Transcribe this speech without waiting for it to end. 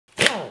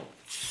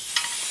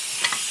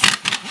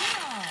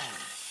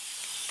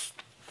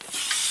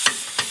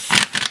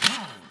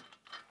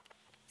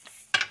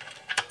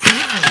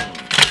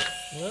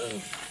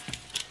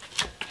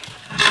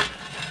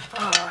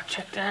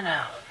check that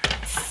out.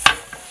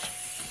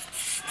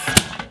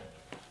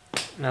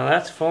 Now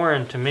that's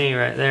foreign to me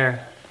right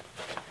there.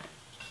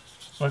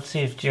 Let's see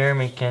if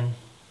Jeremy can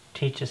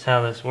teach us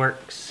how this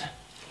works.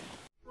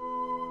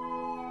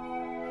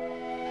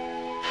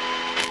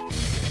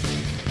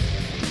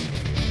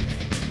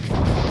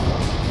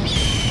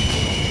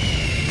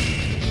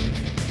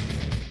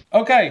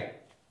 Okay,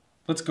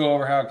 let's go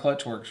over how a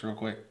clutch works real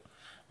quick.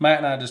 Matt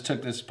and I just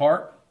took this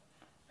apart.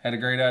 Had a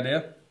great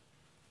idea.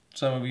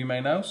 Some of you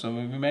may know, some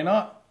of you may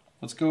not.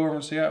 Let's go over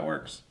and see how it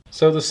works.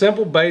 So the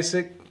simple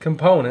basic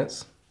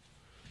components: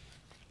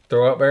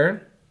 throwout bearing,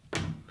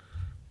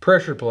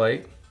 pressure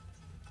plate,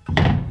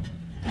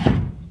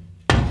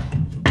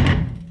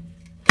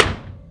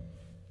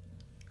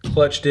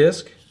 clutch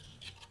disc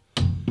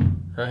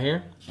right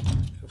here,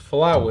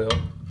 flywheel,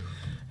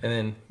 and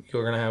then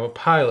you're going to have a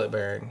pilot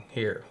bearing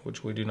here,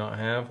 which we do not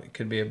have. It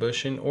could be a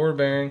bushing or a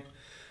bearing,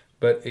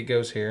 but it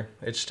goes here.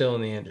 It's still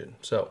in the engine.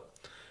 So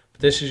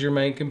this is your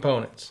main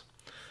components.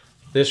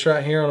 This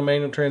right here on a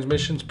manual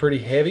transmission is pretty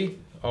heavy,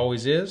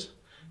 always is.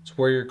 It's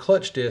where your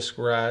clutch disc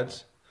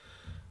rides,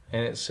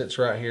 and it sits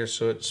right here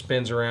so it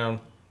spins around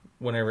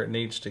whenever it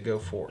needs to go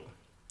forward.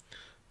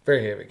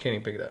 Very heavy, can't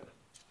even pick it up.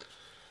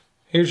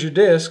 Here's your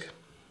disc.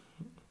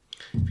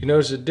 If you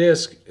notice, the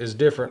disc is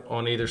different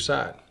on either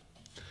side.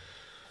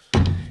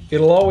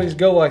 It'll always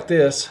go like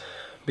this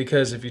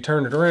because if you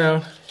turn it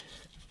around,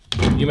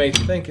 you may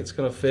think it's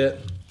going to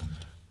fit,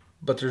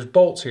 but there's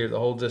bolts here that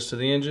hold this to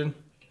the engine.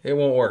 It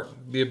won't work.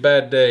 It'd be a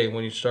bad day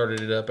when you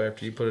started it up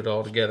after you put it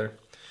all together.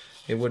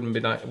 It would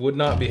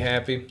not be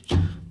happy.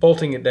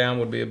 Bolting it down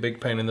would be a big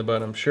pain in the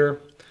butt, I'm sure.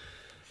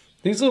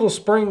 These little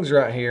springs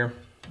right here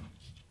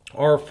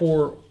are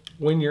for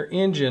when your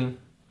engine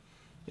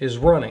is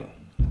running.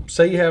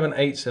 Say you have an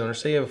 8-cylinder,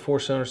 say you have a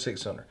 4-cylinder,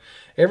 6-cylinder.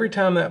 Every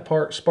time that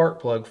spark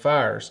plug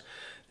fires,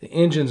 the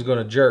engine's going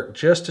to jerk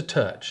just a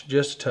touch,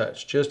 just a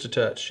touch, just a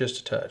touch, just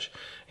a touch.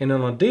 And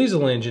on a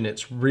diesel engine,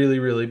 it's really,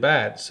 really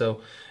bad.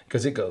 So,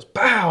 because it goes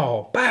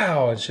bow,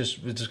 bow, it's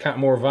just kind of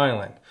more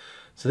violent.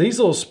 So these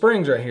little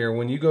springs right here,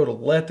 when you go to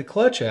let the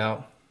clutch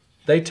out,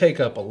 they take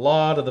up a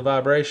lot of the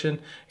vibration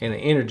and the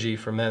energy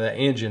from that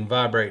engine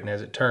vibrating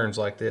as it turns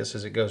like this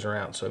as it goes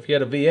around. So if you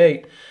had a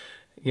V8,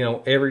 you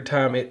know, every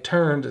time it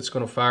turns, it's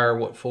going to fire,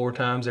 what, 4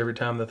 times every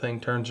time the thing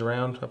turns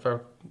around?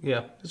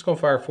 Yeah, it's going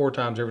to fire 4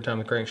 times every time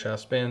the crankshaft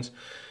spins.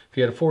 If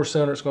you had a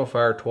 4-cylinder, it's going to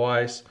fire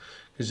twice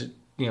because it,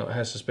 you know, it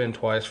has to spin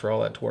twice for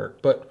all that to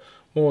work. But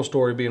moral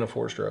story being a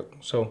 4-stroke.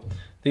 So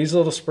these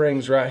little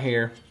springs right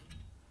here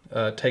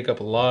take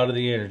up a lot of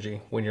the energy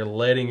when you're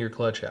letting your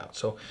clutch out.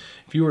 So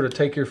if you were to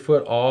take your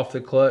foot off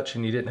the clutch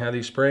and you didn't have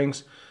these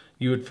springs,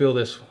 you would feel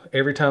this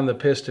every time the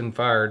piston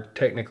fired.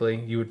 Technically,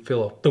 you would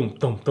feel a thump,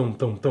 thump, thump,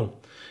 thump, thump.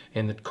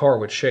 And the car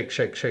would shake,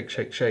 shake, shake,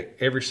 shake, shake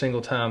every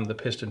single time the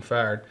piston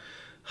fired.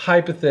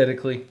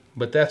 Hypothetically,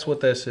 but that's what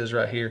this is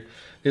right here.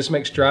 This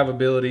makes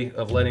drivability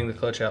of letting the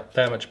clutch out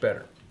that much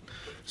better.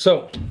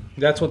 So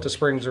that's what the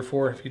springs are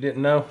for, if you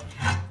didn't know.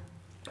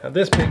 Now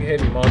this big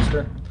heavy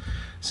monster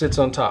sits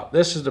on top.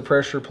 This is the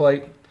pressure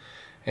plate,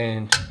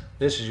 and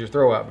this is your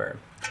throwout bearing.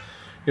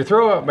 Your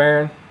throwout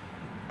bearing,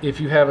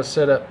 if you have a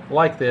setup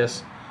like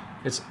this,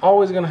 it's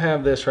always going to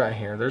have this right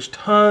here. There's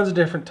tons of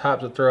different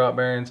types of throwout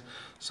bearings.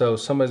 So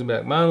somebody's gonna be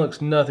like, mine looks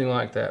nothing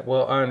like that.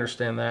 Well, I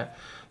understand that.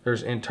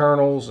 There's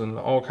internals and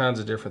all kinds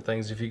of different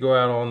things. If you go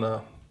out on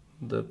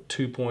the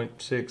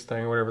 2.6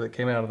 thing or whatever that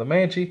came out of the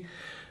Comancheep,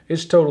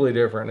 it's totally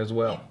different as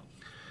well.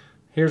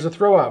 Here's a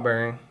throwout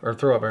bearing,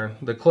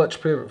 the clutch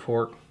pivot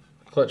fork,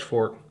 clutch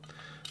fork.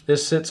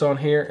 This sits on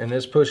here and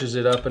this pushes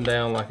it up and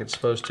down like it's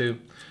supposed to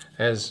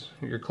as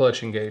your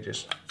clutch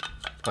engages,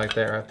 like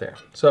that right there.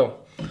 So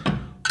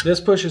this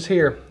pushes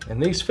here,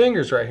 and these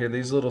fingers right here,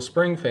 these little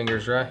spring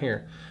fingers right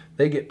here,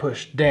 they get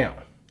pushed down.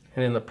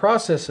 And in the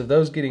process of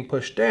those getting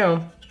pushed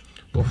down,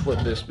 we'll flip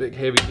this big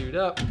heavy dude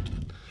up.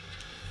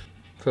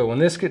 So when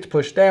this gets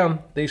pushed down,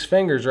 these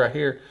fingers right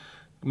here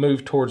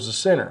move towards the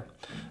center.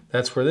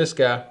 That's where this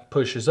guy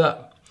pushes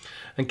up.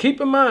 And keep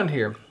in mind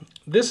here,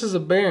 this is a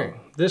bearing.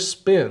 This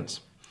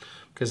spins.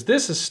 Because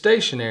this is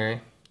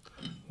stationary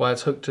while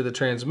it's hooked to the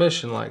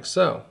transmission like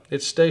so.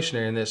 It's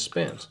stationary and this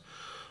spins.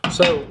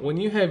 So when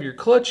you have your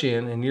clutch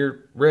in and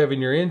you're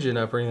revving your engine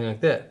up or anything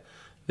like that,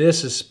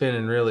 this is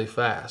spinning really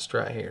fast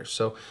right here.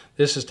 So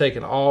this is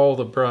taking all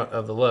the brunt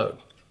of the load.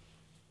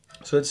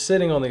 So it's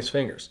sitting on these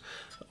fingers.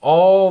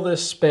 All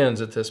this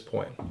spins at this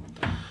point.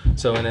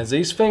 So, and as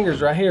these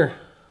fingers right here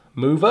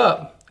move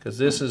up, because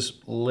this is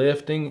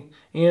lifting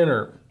in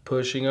or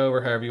pushing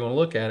over, however you want to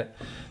look at it,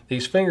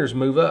 these fingers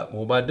move up.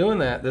 Well, by doing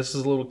that, this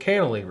is a little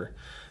cantilever.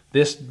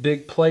 This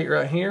big plate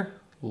right here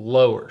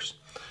lowers.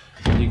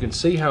 And you can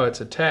see how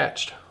it's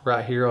attached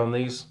right here on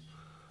these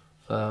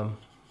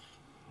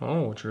I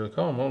don't know what you really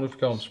call them. I don't know if you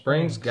call them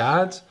springs,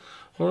 guides.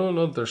 I don't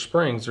know if they're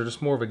springs. They're just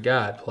more of a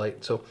guide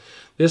plate. So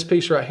this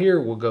piece right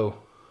here will go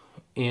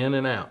in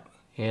and out,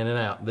 in and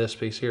out. This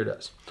piece here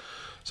does.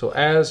 So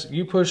as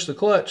you push the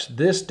clutch,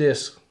 this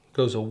disc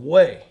goes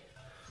away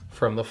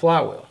from the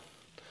flywheel.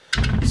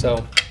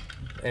 So,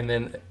 and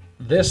then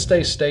this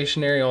stays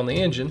stationary on the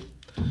engine.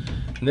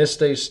 And this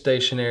stays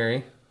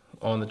stationary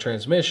on the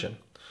transmission.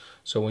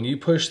 So when you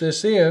push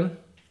this in,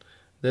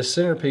 this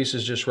centerpiece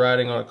is just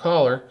riding on a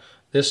collar.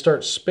 This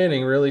starts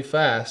spinning really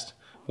fast,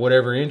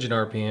 whatever engine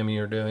RPM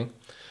you're doing.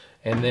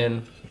 And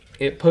then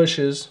it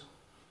pushes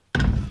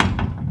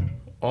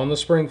on the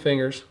spring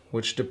fingers,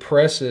 which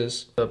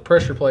depresses the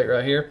pressure plate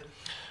right here,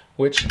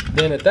 which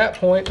then at that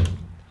point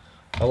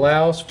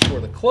allows for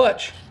the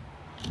clutch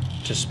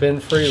to spin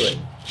freely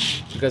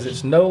because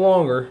it's no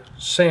longer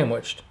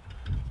sandwiched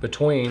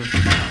between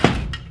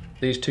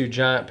these two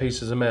giant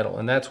pieces of metal.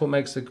 And that's what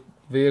makes the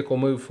vehicle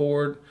move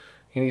forward,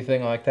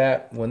 anything like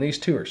that. When these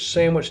two are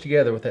sandwiched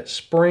together with that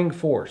spring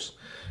force,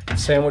 it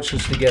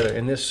sandwiches together.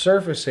 And this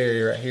surface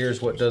area right here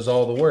is what does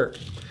all the work.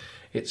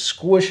 It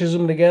squishes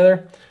them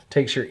together,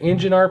 takes your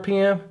engine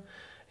RPM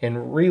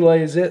and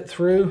relays it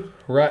through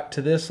right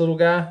to this little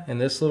guy.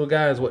 And this little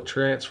guy is what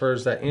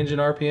transfers that engine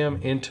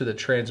RPM into the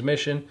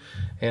transmission.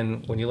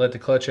 And when you let the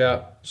clutch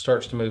out, it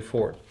starts to move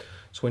forward.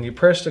 So when you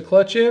press the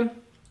clutch in,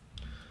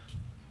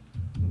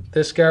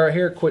 this guy right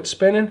here quits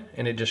spinning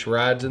and it just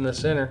rides in the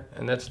center.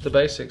 And that's the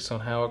basics on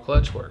how a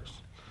clutch works.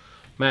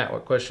 Matt,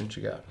 what questions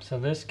you got? So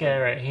this guy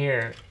right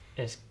here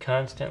is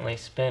constantly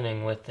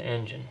spinning with the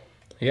engine.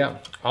 Yeah,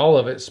 all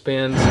of it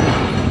spins.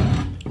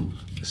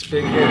 This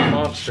big heavy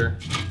monster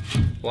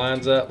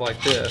lines up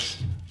like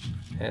this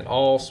and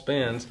all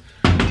spins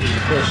when you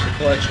push the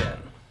clutch in.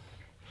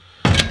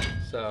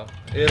 So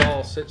it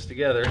all sits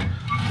together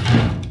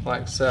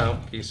like so.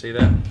 Can you see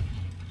that?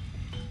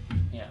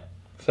 Yeah.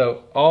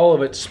 So all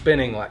of it's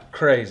spinning like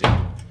crazy.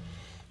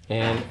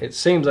 And it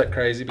seems like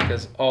crazy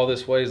because all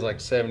this weighs like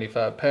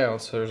 75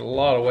 pounds, so there's a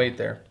lot of weight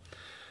there.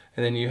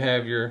 And then you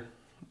have your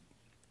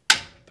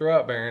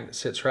throwout bearing that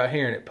sits right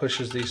here and it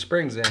pushes these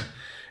springs in.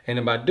 And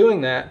then by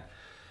doing that,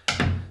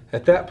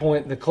 at that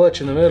point, the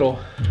clutch in the middle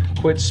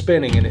quits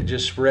spinning and it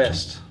just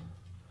rests.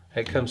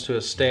 It comes to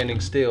a standing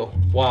still.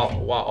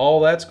 While all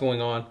that's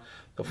going on,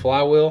 the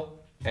flywheel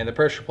and the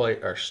pressure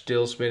plate are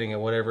still spinning at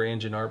whatever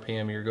engine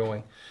RPM you're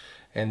going.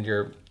 And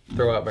your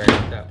throwout bearing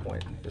at that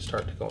point is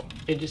start to go.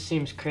 It just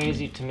seems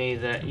crazy to me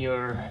that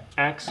your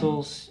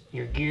axles,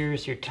 your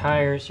gears, your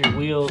tires, your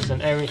wheels,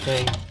 and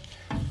everything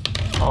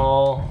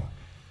all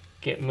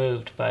get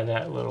moved by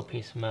that little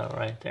piece of metal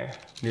right there.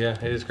 Yeah,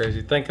 it is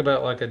crazy. Think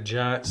about like a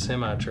giant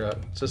semi-truck.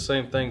 It's the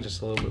same thing,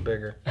 just a little bit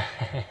bigger.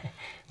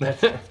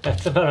 that's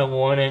about a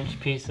 1-inch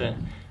piece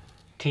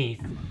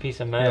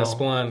of metal. Yeah,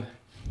 spline.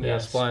 Yeah,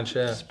 spline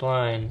shaft.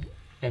 Spline.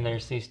 And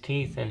there's these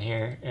teeth in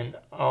here, and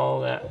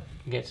all that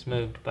gets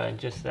moved by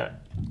just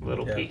that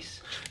little piece.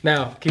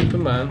 Now, keep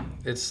in mind,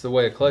 it's the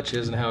way a clutch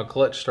is and how a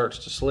clutch starts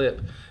to slip.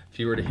 If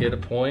you were to hit a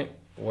point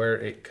where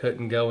it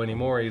couldn't go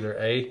anymore, either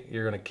A,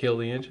 you're going to kill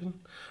the engine,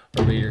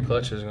 or B, your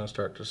clutch is going to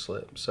start to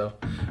slip. So,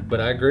 but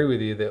I agree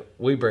with you that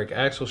we break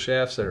axle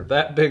shafts that are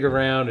that big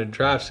around and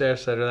drive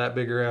shafts that are that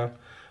big around.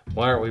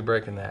 Why aren't we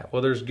breaking that?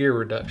 Well, there's gear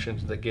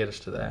reductions that get us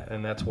to that,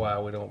 and that's why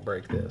we don't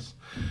break this,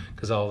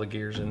 because all the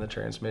gears in the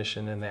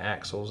transmission and the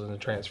axles and the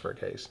transfer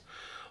case,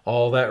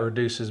 all that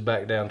reduces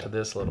back down to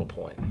this little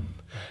point.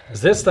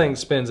 Because this thing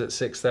spins at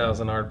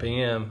 6,000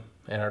 RPM,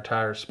 and our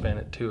tires spin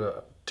at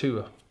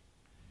 2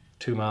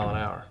 mile an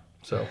hour.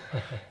 So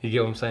you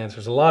get what I'm saying? So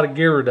there's a lot of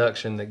gear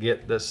reduction that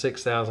get the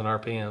 6,000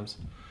 RPMs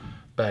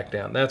back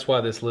down. That's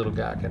why this little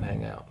guy can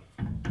hang out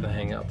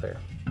there.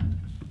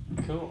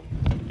 Cool.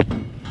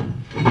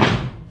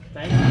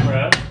 Thank you,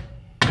 bro.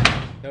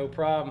 No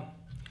problem.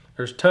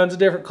 There's tons of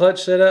different clutch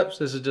setups.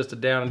 This is just a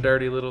down and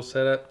dirty little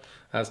setup.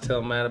 I was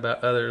telling Matt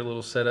about other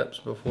little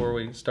setups before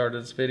we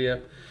started this video.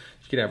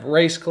 You can have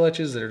race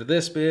clutches that are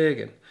this big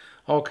and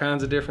all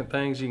kinds of different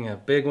things. You can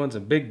have big ones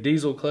and big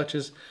diesel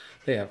clutches.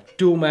 They have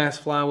dual mass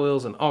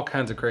flywheels and all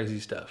kinds of crazy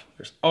stuff.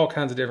 There's all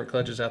kinds of different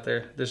clutches out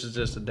there. This is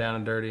just a down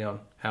and dirty on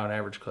how an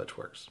average clutch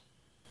works.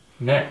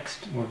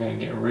 Next, we're going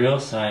to get real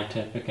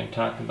scientific and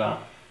talk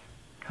about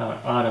how an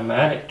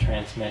automatic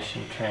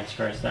transmission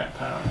transfers that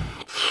power.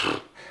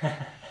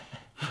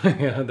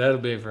 Yeah, that'll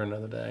be for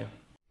another day.